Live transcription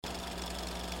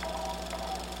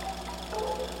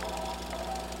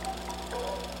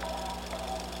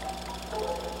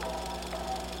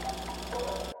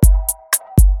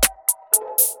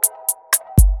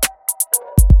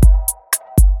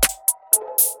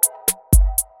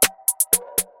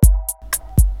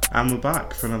And we're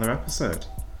back for another episode.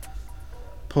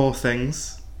 Poor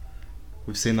Things.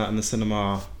 We've seen that in the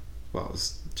cinema, well, it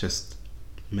was just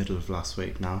middle of last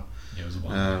week now. Yeah, it was a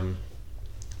while.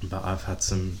 But I've had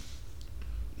some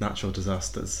natural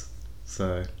disasters,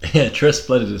 so... Yeah, Tris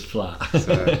flooded his flat.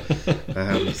 So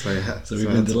we've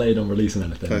been delayed on releasing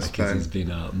anything postponed. because he's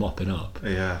been mopping up.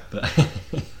 Yeah. But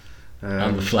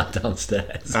and the flat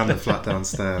downstairs. And the flat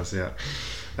downstairs, yeah.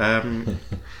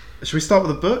 Should we start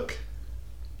with the book?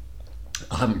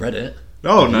 I haven't read it.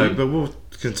 Oh, no, but we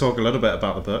can talk a little bit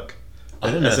about the book. I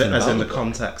don't know as in the book.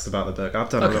 context about the book. I've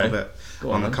done a little bit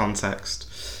on the then. context.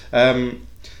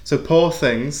 So Poor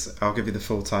Things, I'll give you the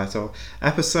full title.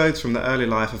 Episodes from the early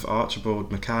life of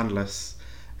Archibald McCandless,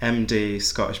 MD,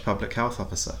 Scottish Public Health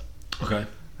Officer. Okay.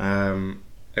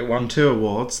 It won 2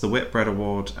 awards, the Whitbread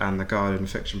Award and the Guardian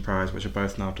Fiction Prize, which are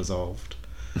both now dissolved.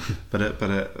 but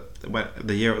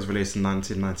the year it was released in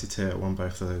 1992, it won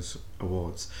both of those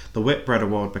awards. The Whitbread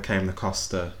Award became the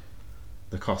Costa.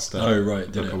 Oh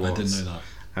right, Book I Awards, didn't know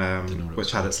that.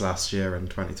 Which had its last year in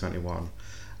 2021,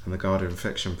 and the Guardian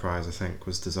Fiction Prize, I think,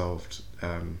 was dissolved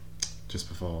just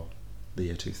before the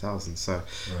year 2000.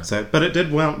 But it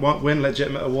did win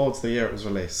legitimate awards the year it was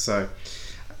released. So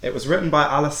it was written by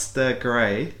Alasdair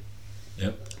Grey,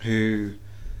 who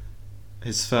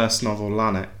his first novel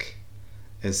Lanark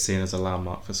is seen as a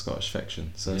landmark for Scottish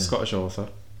fiction. So a Scottish author.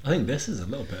 I think this is a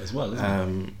little bit as well, isn't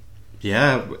it?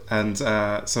 Yeah,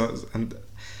 so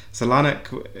Lanark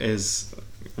is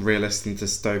realist and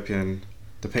dystopian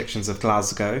depictions of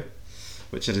Glasgow,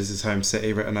 which is his home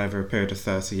city, written over a period of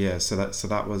 30 years. So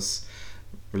that was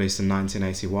released in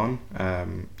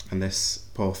 1981, and this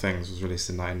Poor Things was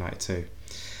released in 1992.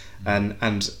 And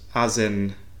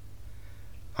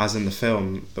as in the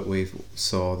film that we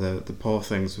saw, the Poor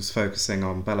Things was focusing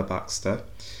on Bella Baxter,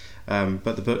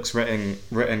 but the book's written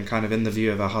kind of in the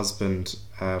view of her husband,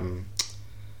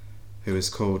 who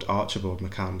is called Archibald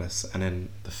McCandless, and in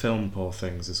the film Poor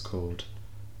Things is called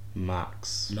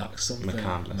Max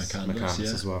McCandless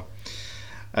as well.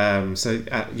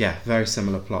 Very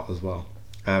similar plot as well.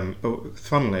 But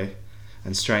funnily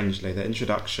and strangely, the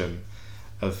introduction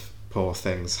of Poor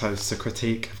Things hosts a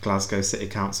critique of Glasgow City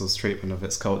Council's treatment of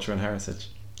its culture and heritage.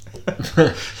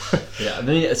 Yeah, I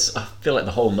mean, I feel like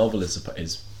the whole novel is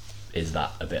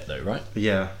that a bit though, right?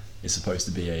 Yeah, it's supposed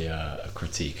to be a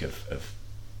critique of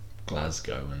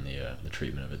Glasgow and the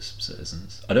treatment of its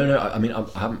citizens. I don't know. I mean, I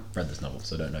haven't read this novel,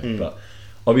 so I don't know. But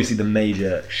obviously, the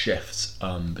major shift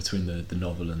between the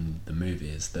novel and the movie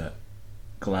is that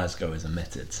Glasgow is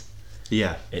omitted.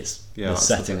 Yeah, the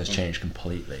setting has changed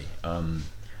completely. Do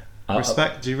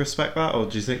you respect that, or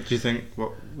do you think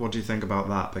what do you think about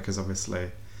that? Because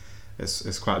obviously,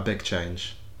 it's quite a big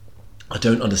change. I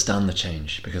don't understand the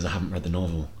change because I haven't read the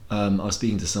novel. I was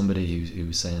speaking to somebody who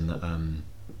was saying that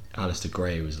Alasdair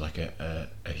Grey was like a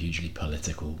hugely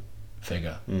political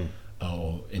figure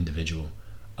or individual.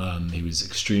 He was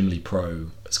extremely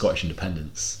pro Scottish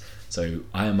independence, so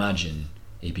I imagine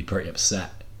he'd be pretty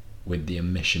upset with the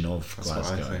omission of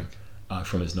Glasgow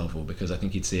from his novel, because I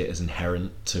think he'd see it as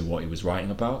inherent to what he was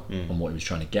writing about and what he was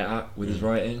trying to get at with his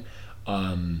writing.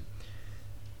 I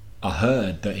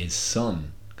heard that his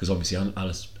son, because obviously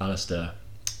Alasdair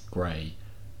Grey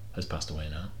has passed away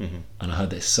now, and I heard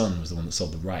that his son was the one that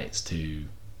sold the rights to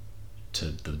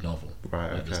the novel,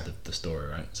 right? Okay. The story,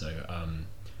 right? So,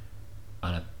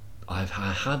 and I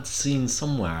had seen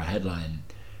somewhere a headline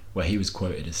where he was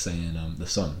quoted as saying, the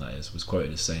son that is, was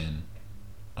quoted as saying,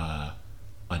 "I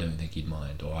don't think he'd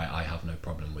mind," or "I have no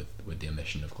problem with the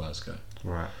omission of Glasgow."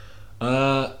 Right.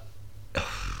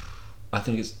 I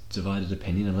think it's divided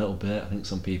opinion a little bit. I think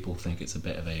some people think it's a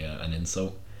bit of an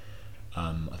insult.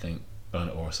 I think.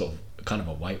 Or sort of kind of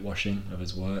a whitewashing of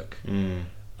his work. I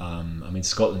mean,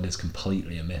 Scotland is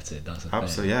completely omitted. That's the thing.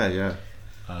 Absolutely, yeah.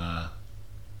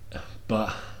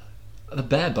 But the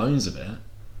bare bones of it, and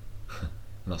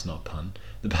that's not a pun.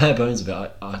 The bare bones of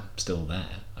it are still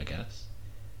there, I guess.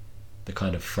 The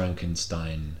kind of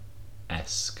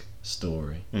Frankenstein-esque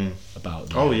story about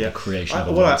the creation of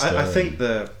a monster. I think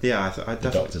I definitely. The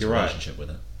Doctor's you're relationship right.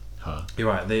 with her. You're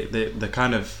right. The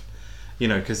kind of.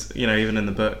 Because even in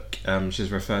the book,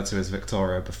 she's referred to as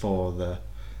Victoria before the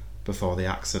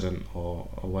accident or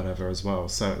whatever as well.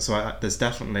 So there's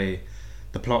definitely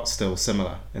the plot's still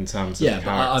similar in terms of the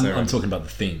character. But I'm talking about the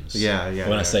themes. Yeah.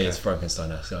 When I say it's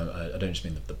Frankenstein-esque, I don't just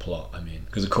mean the plot. I mean,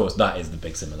 because of course that is the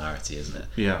big similarity, isn't it?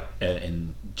 Yeah.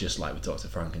 In just like with Dr.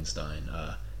 Frankenstein,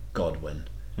 Godwin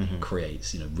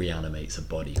creates, reanimates a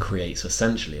body, creates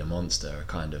essentially a monster, a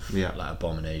kind of like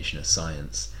abomination of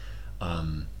science.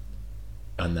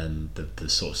 and then the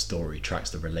sort of story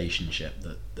tracks the relationship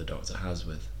that the Doctor has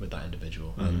with that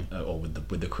individual, or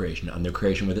with the creation, and the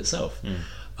creation with itself.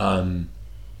 And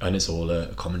it's all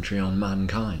a commentary on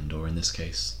mankind, or in this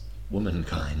case,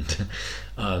 womankind.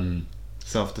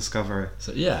 Self-discovery.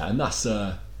 So yeah, and that's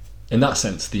in that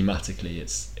sense, thematically,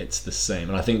 it's the same,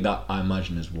 and I think that, I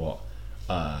imagine, is what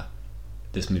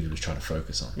this movie was trying to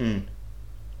focus on.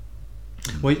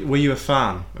 Were you a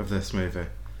fan of this movie?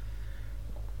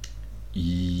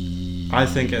 I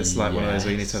think it's like one of those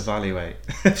where you need to evaluate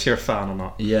if you're a fan or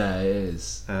not. Yeah, it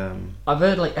is. I've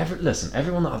heard like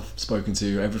everyone that I've spoken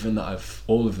to,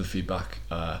 all of the feedback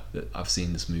that I've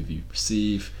seen this movie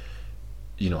receive,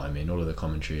 you know what I mean, all of the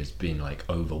commentary has been like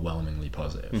overwhelmingly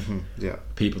positive. Yeah.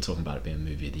 People talking about it being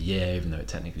movie of the year, even though it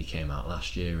technically came out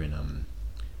last year in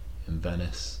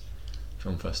Venice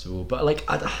Film Festival. But like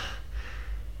I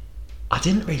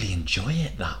didn't really enjoy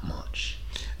it that much.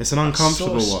 It's an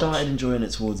uncomfortable watch. I started enjoying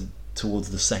it towards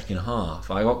the second half.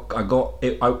 I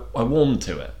warmed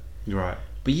to it. Right.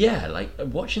 But yeah, like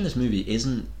watching this movie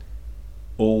isn't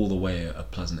all the way a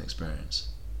pleasant experience.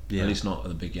 Yeah. At least not at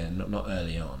the beginning, not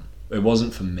early on. It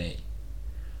wasn't for me.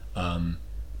 But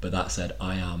that said,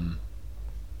 I am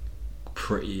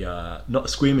pretty not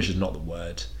squeamish is not the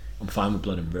word. I'm fine with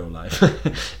blood in real life.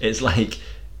 It's like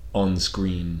on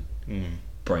screen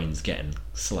brains getting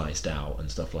sliced out and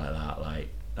stuff like that,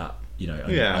 you know,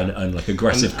 and like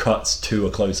aggressive cuts to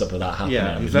a close up of that happening.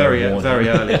 Yeah, and very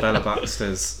early Bella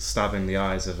Baxter's stabbing the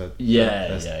eyes of a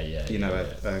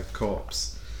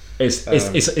corpse. It's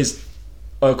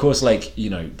of course, like,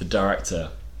 you know, the director,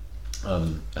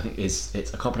 I think it's I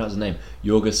can't pronounce his name,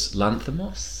 Yorgos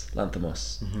Lanthimos.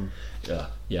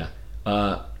 Yeah.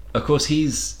 Of course,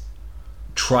 he's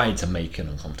tried to make an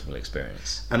uncomfortable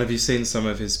experience. And have you seen some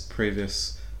of his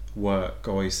previous work,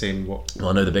 or you've seen what? Well,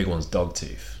 I know the big one's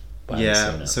Dogtooth.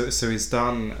 Yeah, so he's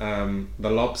done The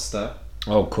Lobster.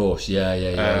 Oh, of course, yeah.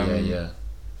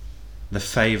 The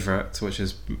Favourite, which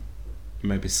is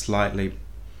maybe slightly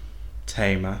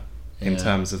tamer in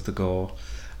terms of the gore,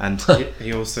 and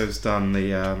he also has done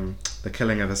the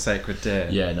Killing of a Sacred Deer.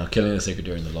 Yeah, now Killing of a Sacred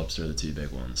Deer and The Lobster are the two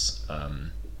big ones.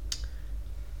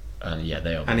 And yeah,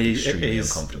 they are extremely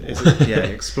uncomfortable. He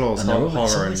explores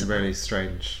horror and really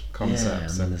strange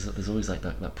concepts. Yeah, and there's always like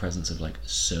that presence of like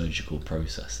surgical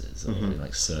processes, or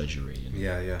like surgery,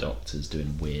 and doctors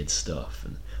doing weird stuff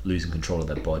and losing control of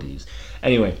their bodies.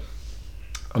 Anyway,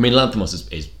 I mean,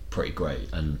 Lanthimos is pretty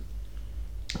great, and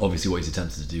obviously what he's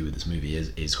attempted to do with this movie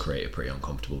is create a pretty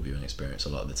uncomfortable viewing experience a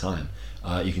lot of the time.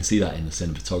 You can see that in the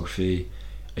cinematography.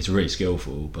 It's really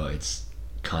skillful, but it's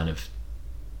kind of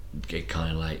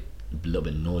like a little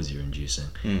bit nausea inducing.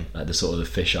 Like the sort of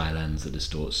the fisheye lens that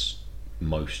distorts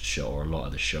most shot, or a lot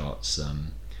of the shots.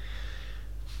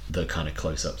 The kind of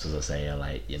close-ups, as I say, are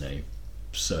like, you know,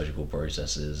 surgical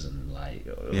processes and like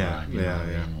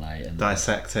and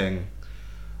dissecting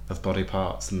of body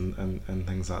parts and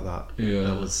things like that. Yeah,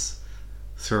 that was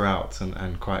throughout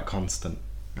and quite constant.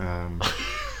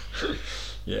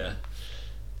 Yeah,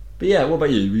 but yeah, what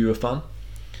about you? Were you a fan?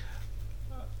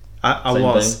 I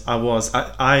was.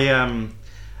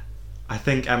 I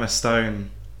think Emma Stone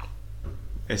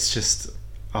is just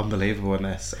unbelievable in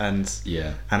this, and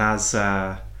as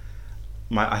I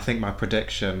think my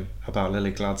prediction about Lily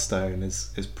Gladstone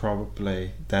is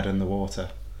probably dead in the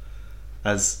water.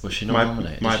 As was she not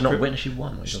nominated? She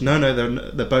won. No,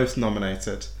 they're both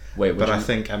nominated. Wait, but I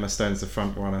think Emma Stone's the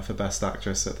front runner for Best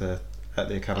Actress at the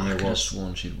Academy Awards. I could have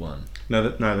sworn she'd won.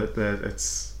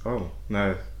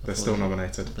 They're still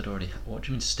nominated. They'd already. What do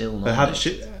you mean still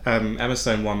nominated? Emma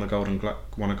Stone won a Golden Globe.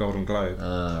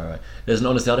 Right.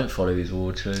 Honestly, I don't follow these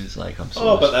award shows. Like, I'm.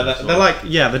 They're like,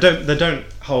 they don't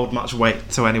hold much weight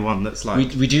to anyone that's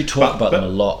like. We do talk about them a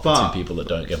lot for two people that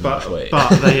don't give much weight. But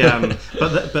they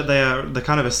but they are the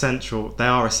kind of essential. They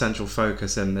are essential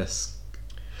focus in this,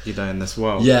 in this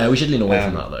world. Yeah, we should lean away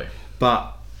from that though.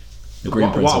 But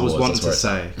what I was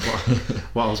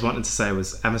wanting to say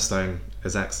was Emma Stone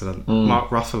is excellent. Mark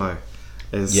Ruffalo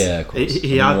is. Yeah, of course.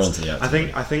 He adds. I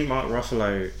think Mark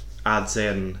Ruffalo adds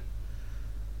in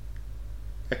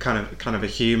a kind of a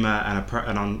humour and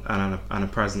a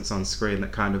presence on screen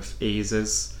that kind of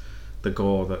eases the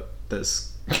gore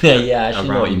that's. Yeah, actually,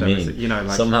 know what you mean. You know,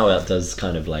 like, somehow that does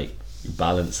kind of like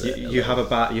balance it. You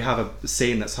have a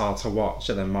scene that's hard to watch,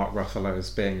 and then Mark Ruffalo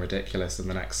is being ridiculous in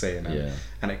the next scene,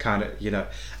 and it kind of,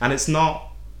 and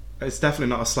it's definitely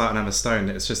not a slight on Emma Stone.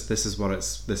 It's just this is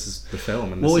the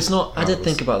film. And it's not. I did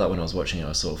think about that when I was watching it.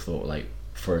 I sort of thought, like,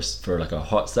 for like a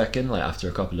hot second, like after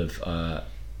a couple of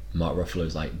Mark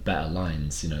Ruffalo's like better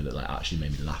lines, that like actually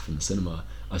made me laugh in the cinema,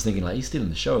 I was thinking like, he's stealing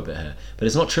the show a bit here, but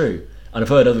it's not true. And I've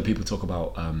heard other people talk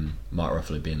about Mark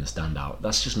Ruffalo being the standout.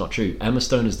 That's just not true. Emma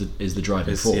Stone is the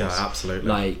driving force. Yeah,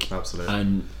 absolutely. Absolutely.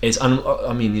 And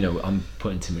I mean, you know, I'm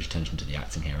putting too much attention to the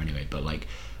acting here anyway. But like,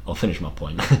 I'll finish my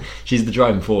point. She's the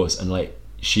driving force, and like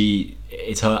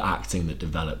it's her acting that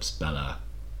develops Bella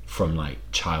from like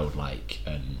childlike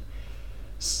and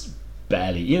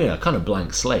barely, you know, kind of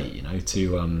blank slate, you know,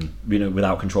 to you know,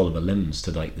 without control of her limbs,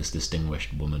 to like this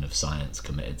distinguished woman of science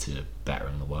committed to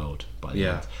bettering the world by the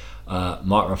end.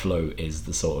 Mark Ruffalo is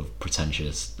the sort of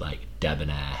pretentious, like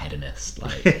debonair hedonist,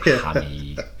 like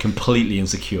hammy, completely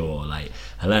insecure, like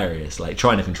hilarious, like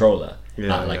trying to control her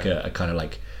at like a kind of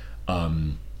like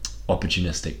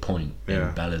opportunistic point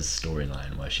in Bella's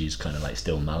storyline where she's kind of like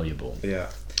still malleable,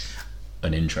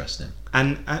 and interesting.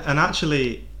 And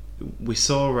actually, we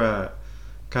saw a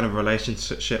kind of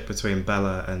relationship between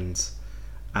Bella and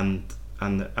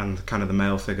kind of the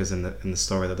male figures in the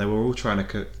story, that they were all trying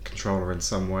to control her in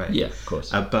some way. Yeah, of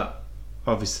course. But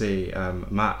obviously,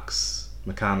 Max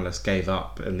McCandless gave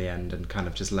up in the end and kind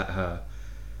of just let her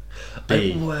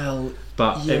be.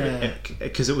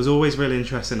 Because it was always really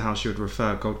interesting how she would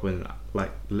refer Godwin,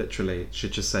 like literally,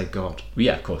 she'd just say God.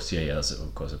 Yeah, of course. Yeah, that's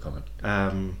of course a comment.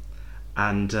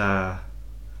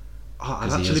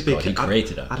 I'd actually be he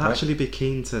created her. I'd actually be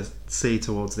keen to see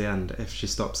towards the end if she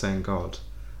stopped saying God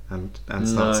and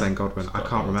started saying Godwin. I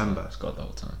can't remember. It's God the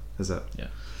whole time. Is it? Yeah.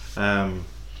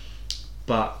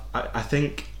 But I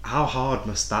think, how hard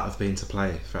must that have been to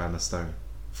play for Emma Stone,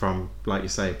 from, like you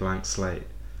say, blank slate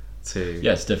to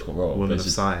it's a difficult role. Woman of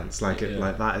science, like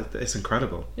that. It's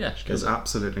incredible. Yeah, it's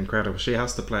absolutely incredible. She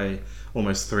has to play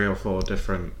almost 3 or 4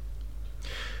 different.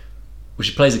 Well,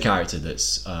 she plays a character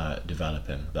that's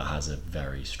developing, that has a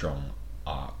very strong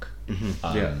arc.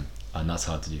 And that's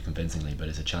hard to do convincingly, but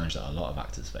it's a challenge that a lot of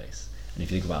actors face. And if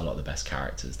you think about a lot of the best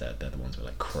characters, they're the ones with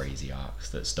like crazy arcs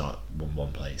that start in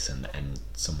one place and end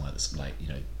somewhere that's like, you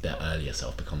know, their earlier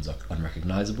self becomes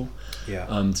unrecognizable.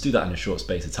 To do that in a short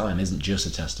space of time isn't just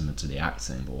a testament to the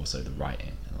acting, but also the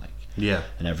writing and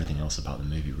and everything else about the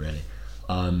movie, really.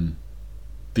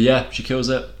 But yeah, she kills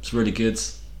it. It's really good.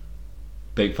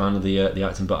 Big fan of the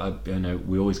acting, but I know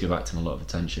we always give acting a lot of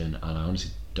attention, and I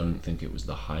honestly don't think it was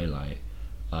the highlight.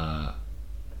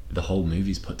 The whole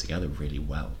movie's put together really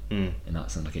well in that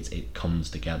sense. Like it comes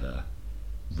together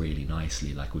really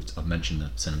nicely. Like I've mentioned the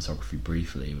cinematography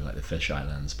briefly with like the fisheye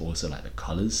lens, but also like the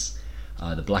colours,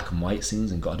 the black and white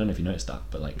scenes. And I don't know if you noticed that,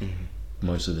 but like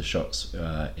most of the shots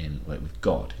in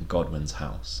Godwin's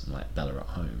house and like Bella at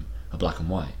home are black and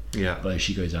white. Yeah. But as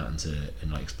she goes out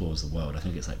and like explores the world, I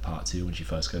think it's like part 2 when she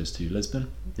first goes to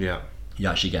Lisbon. Yeah. You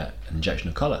actually get an injection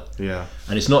of colour. Yeah.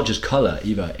 And it's not just colour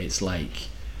either, it's like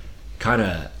kind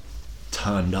of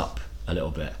turned up a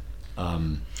little bit.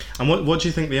 And what do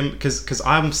you think because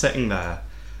I'm sitting there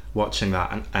watching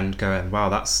that and going, wow,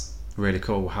 that's really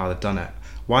cool how they've done it.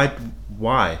 Why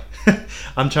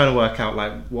I'm trying to work out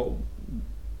like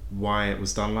why it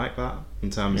was done like that, in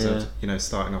terms of, you know,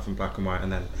 starting off in black and white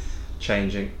and then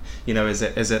changing, you know, is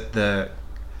it the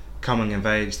coming of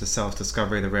age, the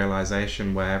self-discovery, the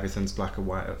realization where everything's black and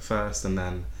white at first, and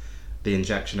then the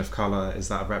injection of colour, is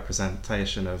that a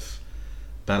representation of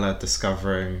Bella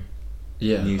discovering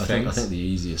new things? I think the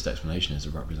easiest explanation is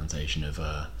a representation of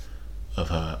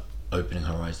her opening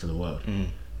her eyes to the world.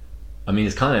 I mean,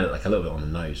 it's kind of like a little bit on the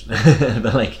nose,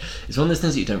 but like it's one of those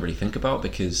things that you don't really think about,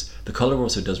 because the colour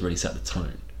also does really set the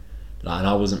tone. Like, and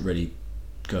I wasn't really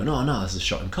going, oh no, this is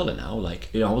shot in colour now. Like,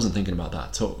 you know, I wasn't thinking about that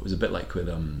at all. It was a bit like with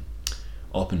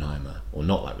Oppenheimer, or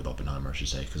not like with Oppenheimer, I should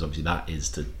say, because obviously that is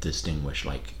to distinguish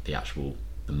like the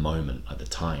moment at the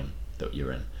time that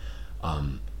you're in.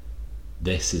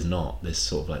 This is not. This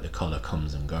sort of like the colour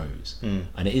comes and goes,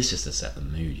 and it is just to set the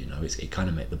mood. You know, it kind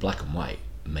of the black and white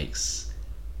makes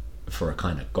for a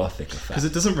kind of gothic effect, because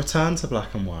it doesn't return to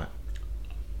black and white.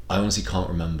 I honestly can't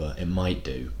remember. It might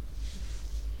do.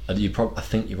 I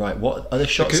think you're right. What are the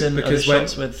shots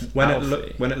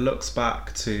when it looks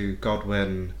back to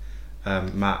Godwin,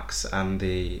 Max, and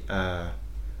the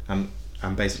and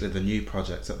basically the new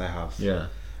project that they have. Yeah,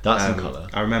 that's in colour.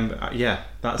 I remember.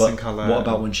 That's in colour. What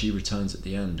about when she returns at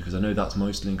the end? Because I know that's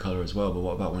mostly in colour as well. But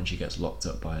what about when she gets locked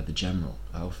up by the general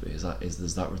Alfie? Does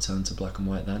that return to black and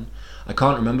white then? I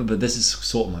can't remember. But this is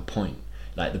sort of my point.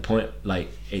 Like the point, like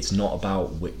it's not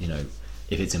about, you know,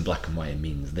 if it's in black and white it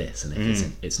means this, and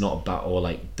if it's not about, or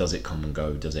like does it come and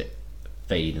go? Does it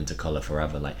fade into colour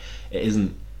forever? Like it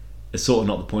isn't. It's sort of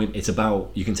not the point. It's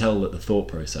about, you can tell that the thought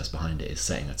process behind it is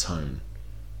setting a tone.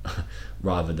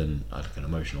 Rather than like an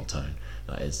emotional tone,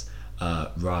 that is,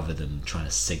 rather than trying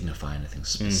to signify anything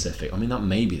specific. I mean, that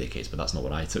may be the case, but that's not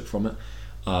what I took from it.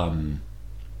 And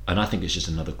I think it's just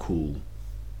another cool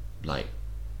like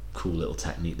cool little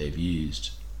technique they've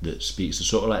used that speaks to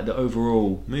sort of like the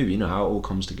overall movie, you know, how it all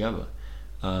comes together.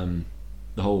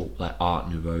 The whole like Art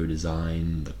Nouveau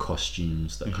design, the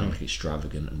costumes that are kind of like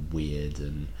extravagant and weird,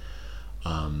 and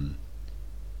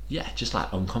just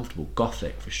like uncomfortable,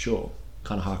 gothic for sure.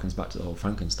 Kind of harkens back to the whole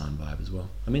Frankenstein vibe as well.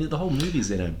 I mean, the whole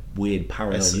movie's in a weird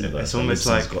parallel universe. It's almost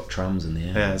like got trams in the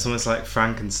air. Yeah, it's almost like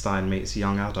Frankenstein meets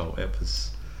young adult. It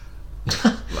was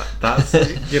like, that's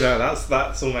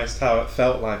that's almost how it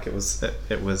felt like it was.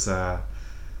 It was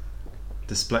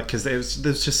display, because there's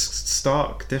just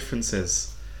stark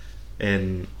differences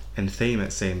in theme,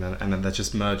 it seemed, and then they're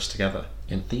just merged together.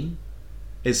 In theme?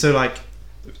 It's so like,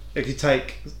 if you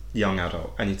take young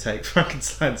adult and you take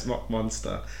Frankenstein's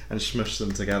monster and smush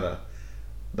them together,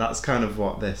 that's kind of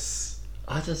what this...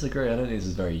 I disagree. I don't think this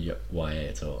is very YA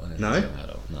at all. I think No? it's young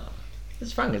adult. No.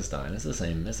 It's Frankenstein. It's the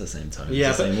same tone. Yeah,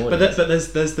 it's the same but audience.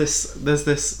 there's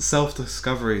this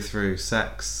self-discovery through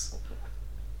sex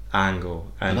angle,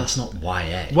 and But that's not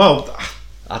YA. well,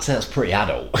 I'd say that's pretty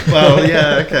adult. well,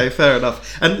 yeah, okay, fair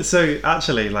enough. And so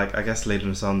actually, like, I guess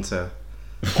leading us on to...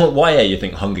 YA, you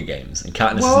think Hunger Games, and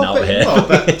Katniss isn't out here. Well,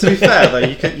 but to be fair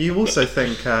though, you also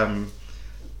think, oh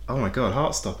my god,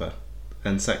 Heartstopper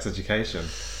and Sex Education.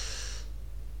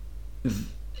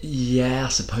 Yeah, I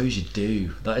suppose you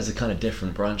do. That is a kind of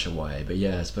different branch of YA, but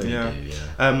yeah, I suppose you do,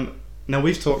 yeah. Now,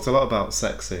 we've talked a lot about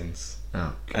sex scenes,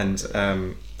 Oh, and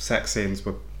sex scenes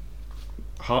were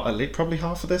probably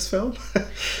half of this film.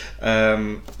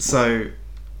 So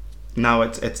now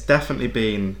it's definitely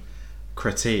been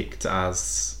critiqued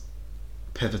as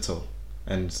pivotal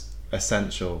and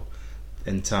essential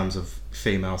in terms of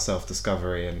female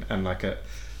self-discovery, and like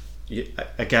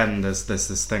again there's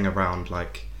this thing around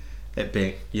like it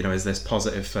being, you know, is this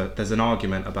positive for... There's an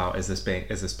argument about is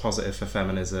this positive for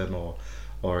feminism,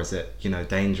 or is it, you know,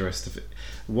 dangerous to...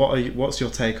 What's your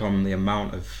take on the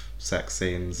amount of sex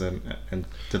scenes, and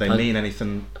do they mean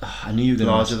anything I knew you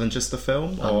were larger than just the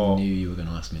film? Or... I knew you were going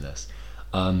to ask me this.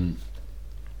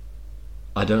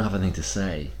 I don't have anything to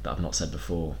say that I've not said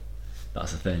before.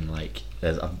 That's the thing. Like,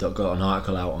 I've got an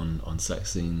article out on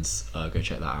sex scenes. Go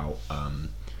check that out.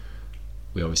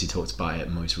 We obviously talked about it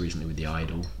most recently with The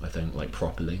Idol, I think, like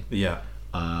properly. Yeah.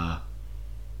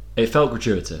 It felt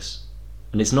gratuitous,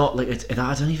 and it's not like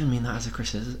I don't even mean that as a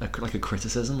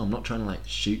criticism. I'm not trying to like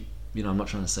shoot. You know, I'm not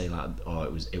trying to say like, oh,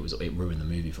 it ruined the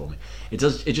movie for me. It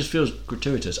just feels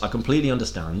gratuitous. I completely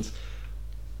understand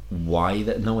why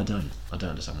that. No, I don't. I don't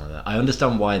understand why that. I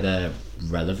understand why they're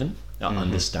relevant. I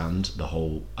understand the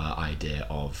whole idea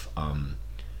of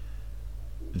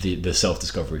the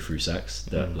self-discovery through sex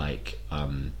that like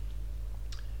the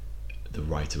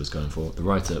writer was going for. The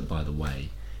writer, by the way,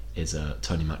 is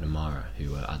Tony McNamara,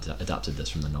 who adapted this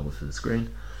from the novel to the screen.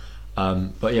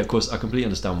 But yeah, of course, I completely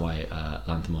understand why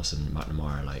Lanthimos and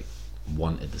McNamara like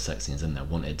wanted the sex scenes in there,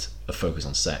 wanted a focus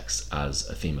on sex as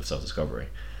a theme of self-discovery,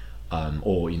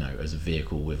 or, you know, as a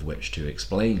vehicle with which to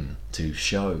explain, to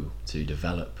show, to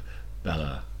develop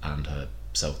Bella and her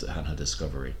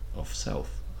discovery of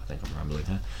self. I think I'm rambling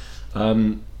here.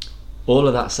 All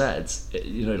of that said,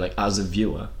 you know, like as a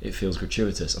viewer, it feels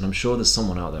gratuitous, and I'm sure there's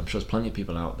someone out there. I'm sure there's plenty of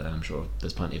people out there. I'm sure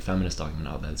there's plenty of feminist argument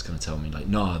out there that's going to tell me like,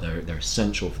 no, they're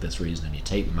essential for this reason, and you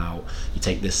take them out, you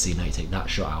take this scene out, you take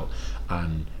that shot out,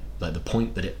 and like the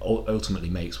point that it ultimately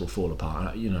makes will fall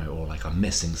apart. You know, or like I'm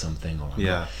missing something, or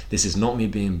this is not me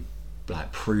being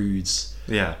like prudes,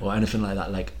 or anything like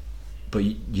that. Like, but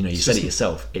you know, you said it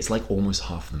yourself. It's like almost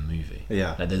half the movie.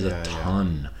 Yeah, like there's a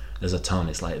ton. There's a ton.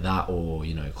 It's like that, or,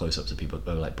 you know, close-ups of people,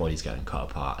 like bodies getting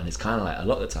cut apart, and it's kind of like a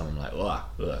lot of the time I'm like, oh,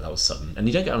 that was sudden, and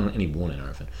you don't get any warning or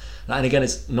anything. And again,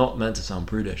 it's not meant to sound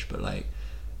prudish, but like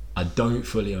I don't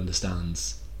fully understand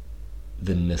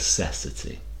the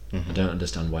necessity. I don't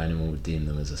understand why anyone would deem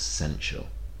them as essential.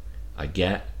 I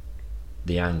get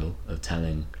the angle of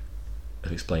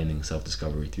explaining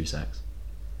self-discovery through sex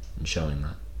and showing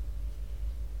that,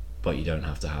 but you don't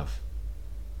have to have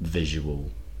visual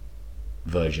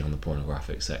verging on the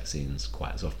pornographic sex scenes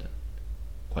quite so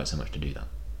much to do that.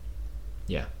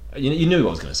 Yeah, you knew what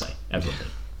I was going to say. Everything.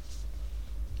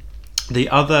 The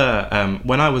other,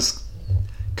 when I was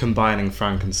combining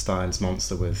Frankenstein's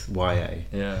monster with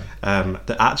YA,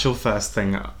 the actual first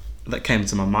thing that came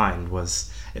to my mind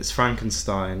was it's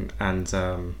Frankenstein and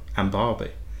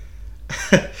Barbie.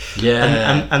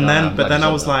 and then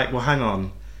I was like, well, hang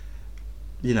on,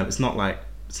 you know, it's not like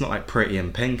Pretty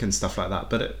in Pink and stuff like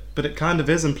that, but it kind of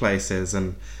is in places,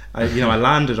 and I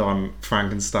landed on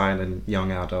Frankenstein and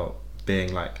young adult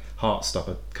being like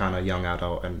Heartstopper kind of young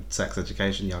adult and Sex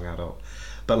Education young adult,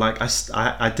 but like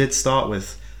I did start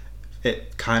with,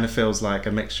 it kind of feels like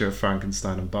a mixture of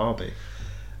Frankenstein and Barbie,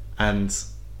 And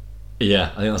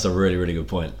yeah, I think that's a really, really good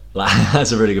point. Like,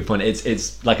 that's a really good point.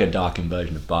 It's like a darkened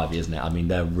version of Barbie, isn't it? I mean,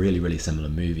 they're really, really similar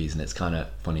movies, and it's kind of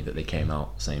funny that they came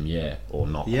out same year, or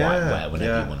not quite,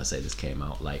 whenever you want to say this came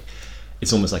out. Like,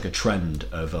 it's almost like a trend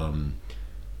of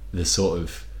this sort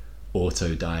of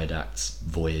autodidact's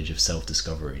voyage of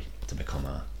self-discovery to become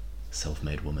a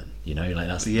self-made woman. You know, like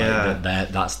that's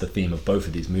that's the theme of both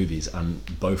of these movies,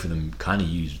 and both of them kind of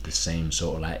use the same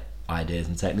sort of like ideas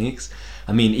and techniques.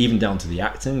 I mean, even down to the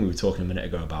acting. We were talking a minute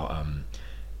ago about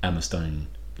Emma Stone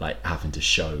like having to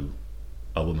show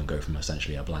a woman go from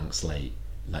essentially a blank slate,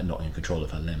 like not in control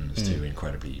of her limbs, to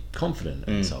incredibly confident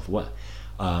and self-aware.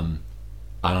 And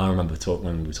I remember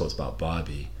when we talked about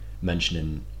Barbie,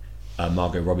 mentioning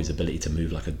Margot Robbie's ability to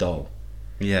move like a doll.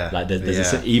 Yeah, like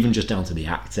there's even just down to the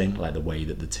acting, like the way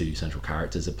that the two central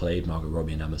characters are played, Margot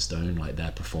Robbie and Emma Stone, like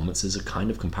their performances are kind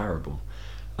of comparable.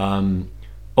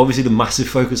 Obviously, the massive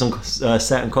focus on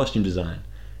set and costume design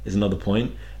is another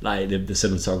point. Like the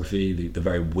cinematography, the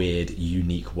very weird,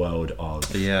 unique world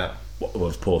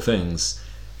of Poor Things,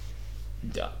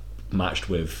 matched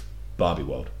with Barbie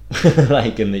world,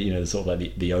 like in the sort of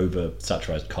like the over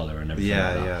saturized color and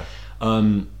everything.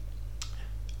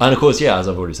 And of course, as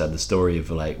I've already said, the story of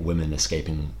like women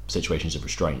escaping situations of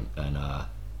restraint, and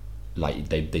like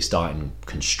they start in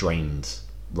constrained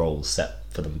roles set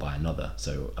for them by another.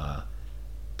 So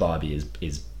Barbie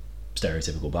is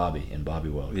stereotypical Barbie in Barbie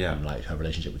world, and like her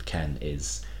relationship with Ken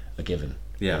is a given.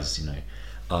 Is,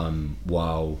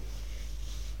 while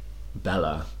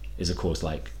Bella is of course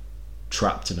like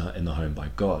trapped in the home by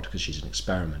God because she's an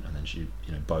experiment, and then she,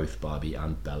 both Barbie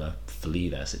and Bella flee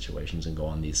their situations and go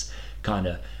on these kind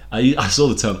of, I saw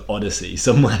the term Odyssey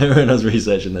somewhere when I was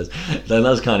researching this. Then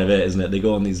that's kind of it, isn't it? They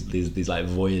go on these like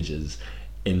voyages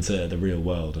into the real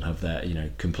world and have their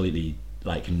completely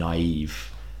like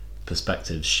naive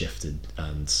perspectives shifted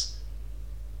and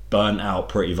burnt out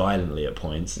pretty violently at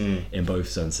points in both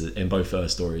senses, in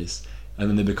both stories, and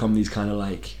then they become these kind of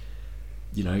like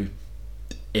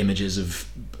images of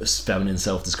feminine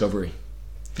self-discovery.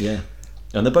 And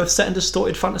they're both set in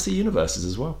distorted fantasy universes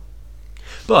as well.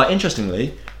 But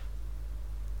interestingly,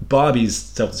 Barbie's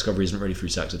self-discovery isn't really through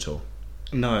sex at all.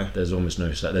 No, there's almost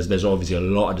no sex. There's obviously a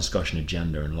lot of discussion of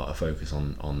gender and a lot of focus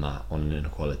on that, on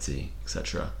inequality,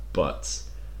 etc. But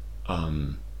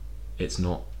it's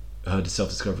not, her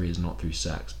self-discovery is not through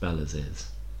sex. Bella's is.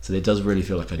 So it does really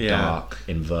feel like a dark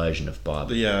inversion of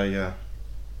Barbie.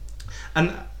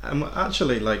 And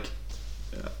actually, like,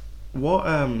 what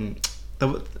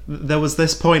there was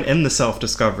this point in the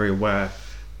self-discovery where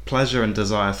pleasure and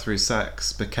desire through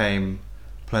sex became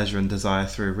pleasure and desire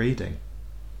through reading.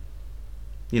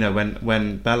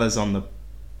 When Bella's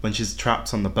when she's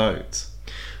trapped on the boat,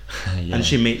 and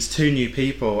she meets two new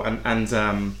people, and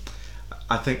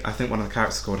I think one of the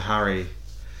characters is called Harry,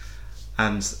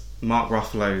 and Mark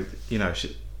Ruffalo,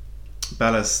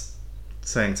 Bella's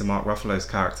saying to Mark Ruffalo's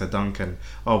character Duncan,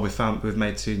 we've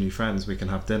made two new friends, we can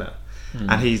have dinner.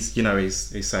 And he's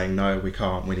saying, no, we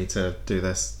can't, we need to do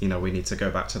this, we need to go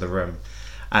back to the room.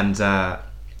 And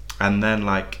then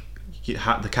like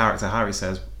the character Harry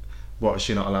says, what, is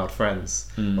she not allowed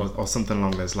friends? Or something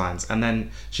along those lines. And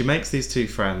then she makes these two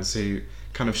friends who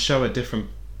kind of show a different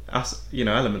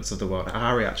elements of the world.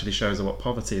 Harry actually shows her what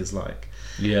poverty is like.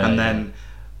 And then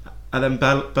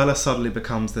Bella suddenly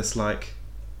becomes this like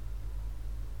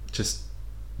just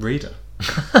reader.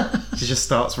 She just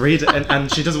starts reading,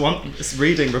 and she doesn't want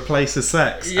reading replaces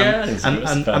sex. And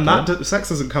that sex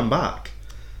doesn't come back.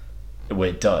 Well,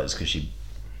 it does, because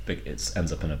it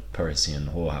ends up in a Parisian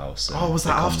whorehouse. Was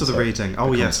that after the reading?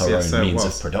 Yes, her own so means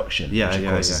of production, which of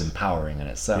course is empowering in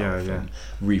itself. And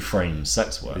reframes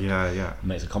sex work.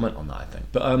 Makes a comment on that, I think.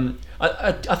 But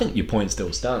I think your point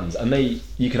still stands, and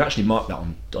you could actually mark that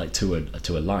on like to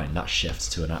a line that shifts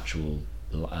to an actual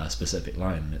specific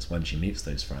line, and it's when she meets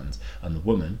those friends, and the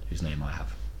woman, whose name I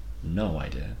have no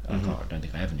idea, I don't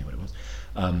think I ever knew what it was.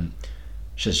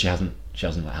 She hasn't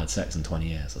like had sex in 20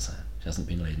 years or so. She hasn't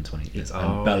been laid in 20 years.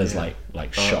 And Bella's like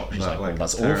shocked. She's like,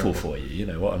 that's terrible. Awful for you.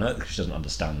 What on earth? Because she doesn't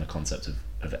understand the concept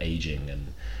of aging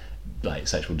and like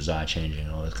sexual desire changing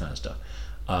and all this kind of stuff,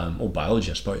 or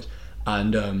biology, I suppose.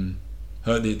 And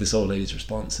this old lady's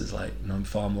response is like, I'm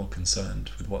far more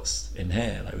concerned with what's in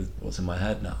here, like with what's in my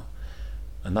head now.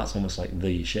 And that's almost like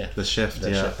the shift. That's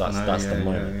the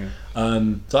moment.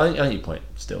 So I think your point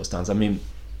still stands. I mean,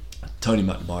 Tony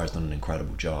McNamara has done an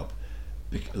incredible job.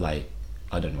 Like,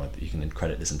 I don't know whether you can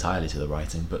credit this entirely to the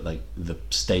writing, but like the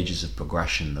stages of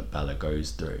progression that Bella goes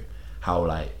through, how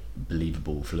like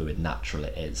believable, fluid, natural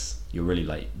it is. You're really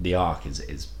like, the arc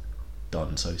is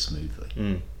done so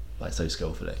smoothly. like so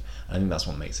skillfully. I think that's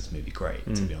what makes this movie great,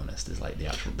 to be honest, is like the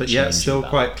actual, but yet still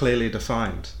quite clearly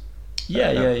defined.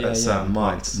 Yeah.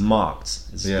 Marked. Marked,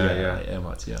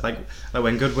 yeah. Like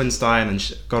when Godwin's dying and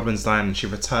she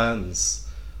returns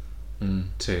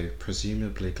to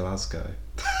presumably Glasgow.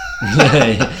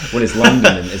 Well, it's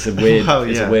London, and it's a weird,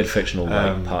 it's a weird fictional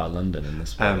part of London in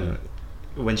this one.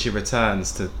 When she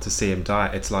returns to see him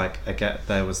die, it's like again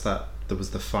there was the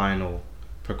final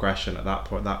progression at that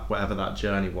point, that whatever that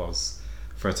journey was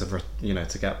for her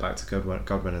to get back to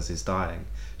Godwin as he's dying.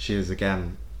 She is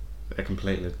again a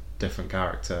completely different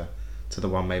character to the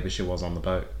one maybe she was on the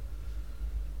boat.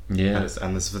 Yeah,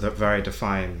 and there's very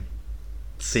defined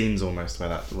scenes almost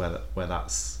where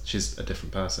that's she's a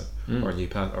different person or a new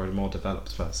person or a more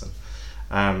developed person.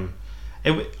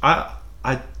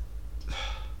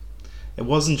 It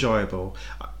was enjoyable.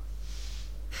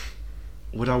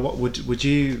 Would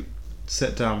you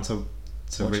sit down to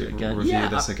review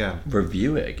this again?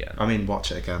 Review it again? I mean,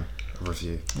 watch it again.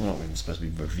 Review. Well, we're supposed to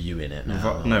be reviewing it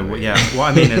now.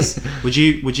 What I mean is, would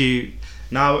you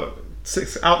now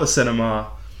out the cinema?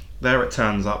 There it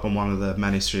turns up on one of the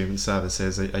many streaming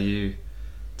services. Are you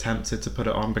tempted to put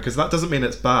it on? Because that doesn't mean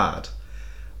it's bad,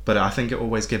 but I think it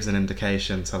always gives an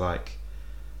indication to like.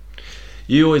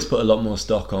 You always put a lot more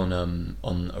stock on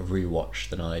a rewatch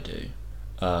than I do.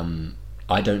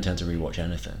 I don't tend to rewatch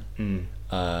anything.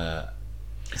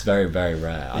 It's very, very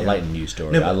rare. I like the news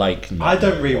story. I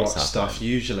don't rewatch stuff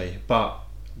usually, but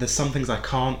there's some things I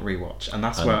can't rewatch, and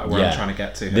that's where I'm trying to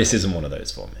get to here. This isn't one of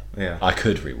those for me. Yeah, I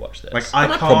could rewatch this. Like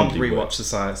I can't rewatch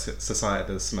Society of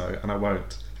the Snow, and I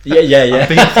won't. Yeah. I've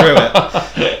been through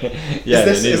it.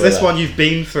 Is this one you've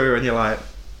been through, and you're like,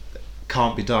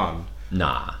 can't be done?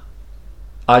 Nah.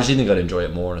 I actually think I'd enjoy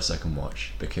it more on a second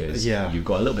watch because you've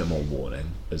got a little bit more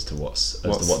warning as to what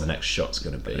the next shot's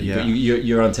going to be. Yeah.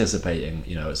 You're anticipating,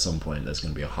 at some point there's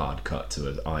going to be a hard cut to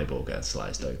an eyeball getting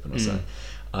sliced open or something.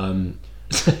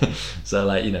 So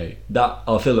that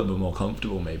I'll feel a little bit more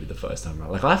comfortable maybe the first time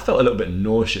around. Like I felt a little bit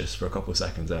nauseous for a couple of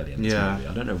seconds early in this movie.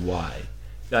 I don't know why.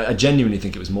 I genuinely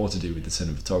think it was more to do with the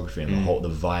cinematography and the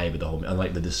vibe of the whole, and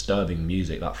like the disturbing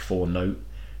music, that 4-note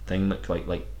thing,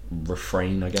 like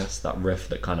refrain, I guess, that riff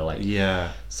that kind of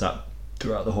sat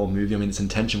throughout the whole movie. I mean, its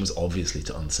intention was obviously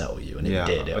to unsettle you, and it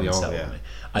did. It unsettled me.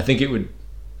 I think it would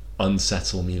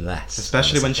unsettle me less,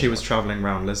 especially when she was travelling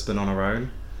around Lisbon on her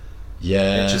own.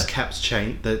 Yeah, it just kept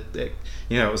change. It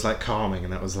was like calming,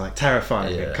 and it was like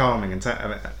terrifying, and calming, and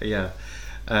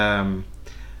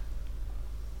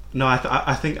No,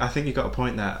 I think you got a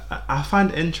point there. I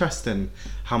find it interesting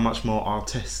how much more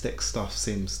artistic stuff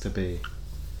seems to be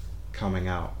coming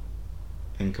out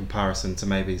in comparison to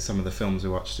maybe some of the films we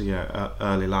watched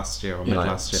early last year or mid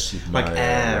last year, like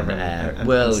Air and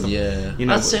well, stuff.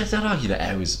 I'd argue that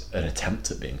Air was an attempt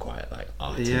at being quite like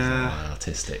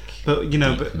artistic. But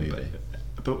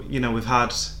we've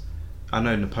had. I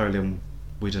know Napoleon.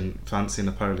 We didn't fancy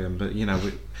Napoleon, but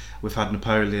we've had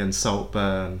Napoleon,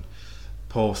 Saltburn,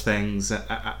 Poor Things,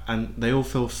 and they all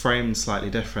feel framed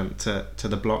slightly different to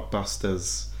the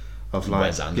blockbusters of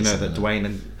like that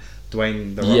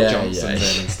Dwayne the Rock Johnson's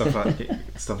in and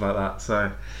stuff like that.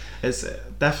 So it's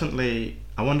definitely.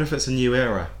 I wonder if it's a new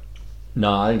era.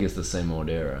 No, I think it's the same old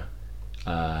era.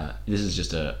 This is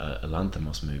just a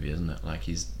Lanthimos movie, isn't it? Like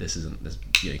he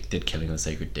did Killing of the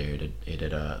Sacred Deer. He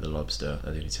did The Lobster.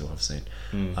 They're the only two I've seen.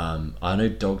 I know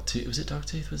Dogtooth. Was it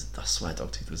Dogtooth? I swear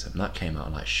Dogtooth was him. That came out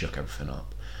and like shook everything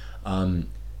up.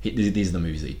 These are the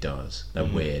movies that he does. They're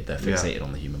weird. They're fixated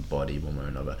on the human body one way or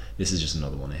another. This is just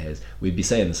another one of his. We'd be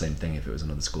saying the same thing if it was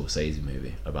another Scorsese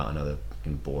movie about another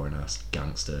boring ass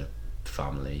gangster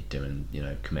family doing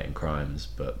committing crimes,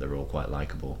 but they're all quite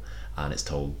likable, and it's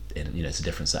told in it's a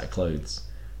different set of clothes.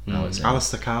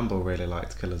 Alistair Campbell really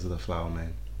liked Killers of the Flower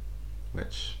Moon,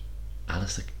 which I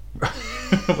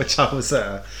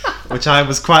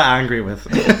was quite angry with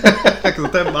because I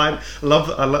don't mind.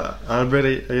 I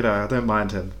really, I don't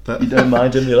mind him. But you don't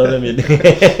mind him, you love him.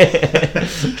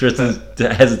 Tristan's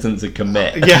hesitant to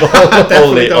commit. Yeah, I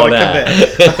definitely don't commit.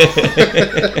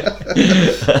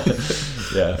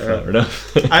 Yeah, fair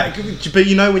enough. But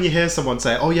when you hear someone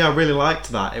say, "Oh yeah, I really liked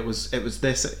that," it was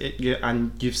this,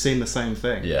 and you've seen the same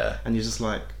thing. Yeah, and you're just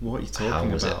like, "What are you talking about?"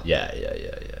 How was it? Yeah.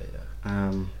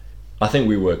 I think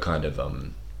we were kind of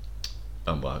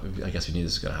well, I guess we knew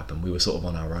this was going to happen. We were sort of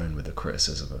on our own with the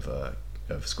criticism of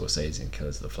Scorsese and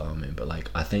Killers of the Flower Moon, but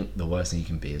like I think the worst thing you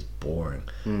can be is boring,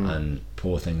 and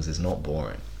Poor Things is not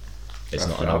boring. It's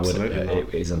not, and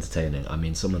it is entertaining. I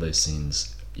mean, some of those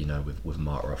scenes, with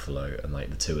Mark Ruffalo and like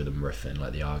the two of them riffing,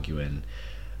 like the arguing.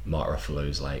 Mark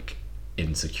Ruffalo's like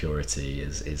insecurity,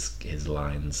 his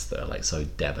lines that are like so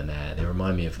debonair. They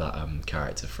remind me of that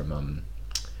character from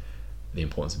The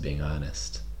Importance of Being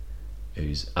Earnest,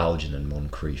 who's Algernon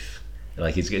Moncrief.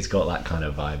 Like it's got that kind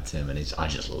of vibe to him, and I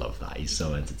just love that. He's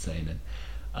so entertaining,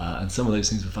 and some of those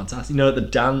things were fantastic. You know, at the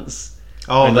dance.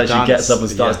 Oh, and the like dance, she gets up and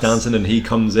starts yes. dancing, and he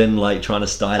comes in like trying to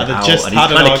style it And out, just and he's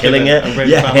had an kind of killing it. argument, a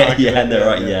really bad Yeah, argument, they're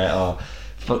right. yeah. Yeah, oh.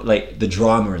 But like the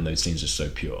drama in those scenes is so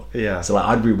pure. Yeah. So like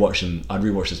I'd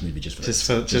rewatch this movie just for Just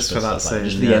that for that stuff, scene,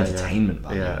 just the yeah, entertainment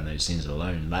value yeah. in those scenes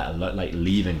alone. Like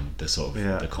leaving the sort of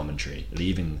Yeah. the commentary,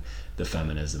 leaving the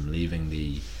feminism, leaving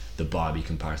the Barbie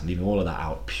comparison, leaving all of that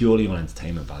out purely on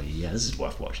entertainment value. Yeah, this is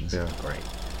worth watching. This is great.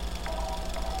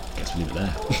 Guess we leave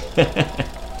it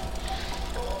there.